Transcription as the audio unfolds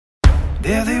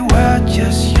There they were,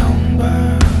 just young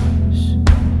birds,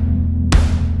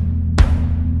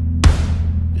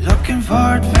 looking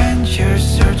for adventure,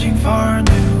 searching for a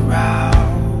new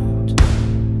route.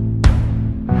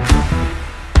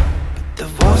 But the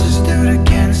voices stood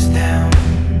against them.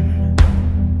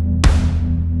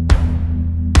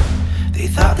 They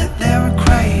thought that they were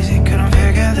crazy, couldn't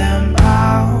figure them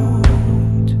out.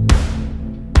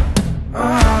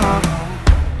 Oh,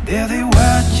 there they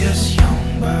were, just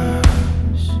young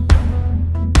birds,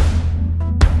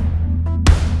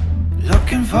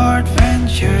 looking for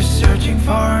adventure, searching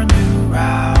for a new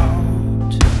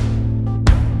route.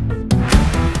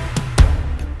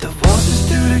 But the voices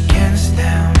stood against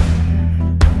them.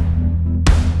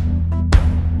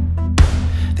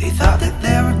 They thought that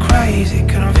they were crazy,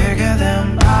 couldn't figure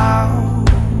them out.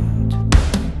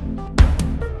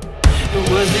 It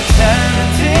was the time to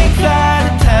take flight,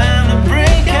 a time to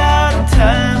break out, a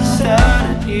time to start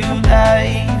a new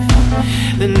life.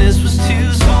 Then this was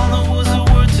too small, there was a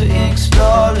word to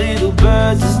explore. Little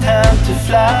birds, it's time to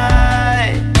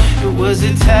fly. It was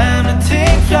a time to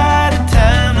take flight, a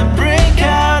time to break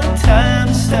out, a time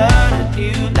to start a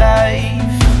new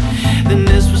life. Then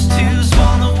this was too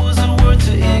small, there was a word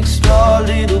to explore.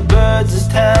 Little birds, it's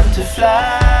time to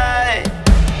fly.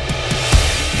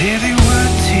 Here they were,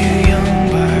 two young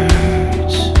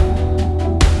birds.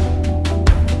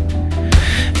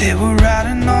 They were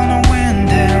riding on the wind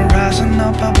and rising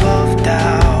up above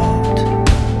doubt.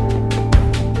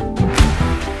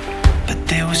 But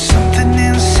there was something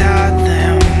inside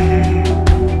them.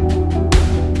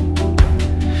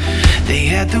 They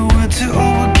had the will to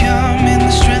overcome and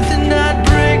the strength to not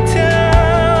break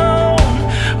down.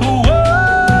 Whoa.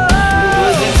 It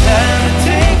was a time to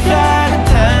take flight, a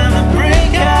time to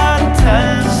break out, a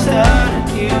time to start a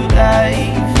new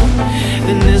life.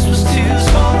 Then this was too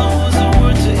small, there was a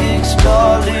word to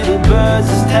explore. Little birds,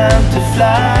 it's time to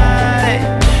fly.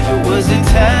 It was a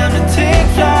time to take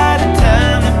flight, a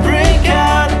time to break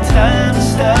out, a time to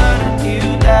start a new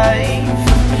life.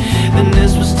 Then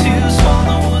this was too small,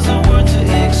 there was a word to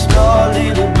explore.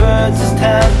 Little birds, it's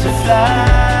time to fly.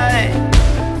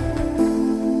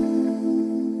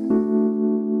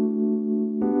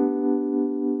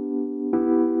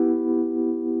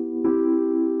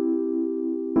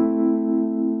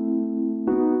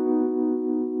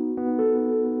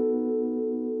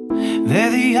 There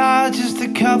they are, just a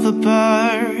couple of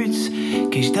birds,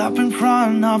 caged up in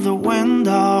front of the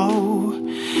window.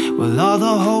 Well, all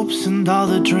the hopes and all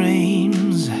the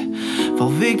dreams fall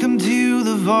victim to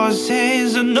the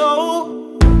voices. I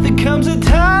know there comes a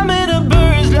time in a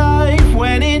bird's life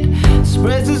when it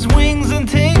spreads its wings and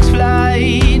takes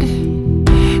flight,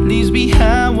 leaves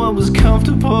behind what was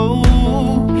comfortable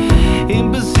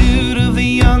in pursuit of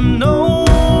the unknown.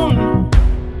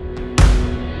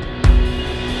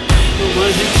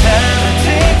 Was it